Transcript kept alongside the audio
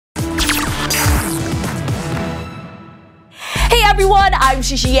everyone, I'm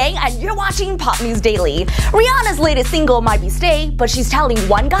Shishi Yang and you're watching Pop News Daily. Rihanna's latest single might be Stay, but she's telling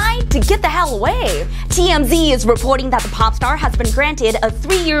one guy to get the hell away. TMZ is reporting that the pop star has been granted a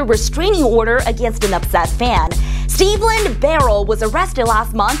 3-year restraining order against an obsessed fan. Steven Barrel was arrested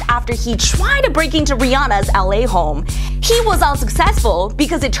last month after he tried to break into Rihanna's LA home. He was unsuccessful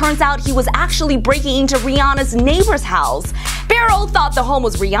because it turns out he was actually breaking into Rihanna's neighbor's house. Barrel thought the home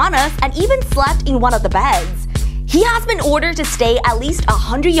was Rihanna's and even slept in one of the beds. He has been ordered to stay at least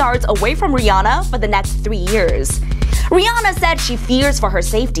 100 yards away from Rihanna for the next 3 years. Rihanna said she fears for her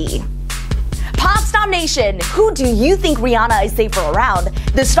safety. PopStop Nation, who do you think Rihanna is safer around?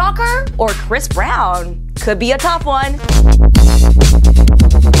 The Stalker or Chris Brown? Could be a tough one.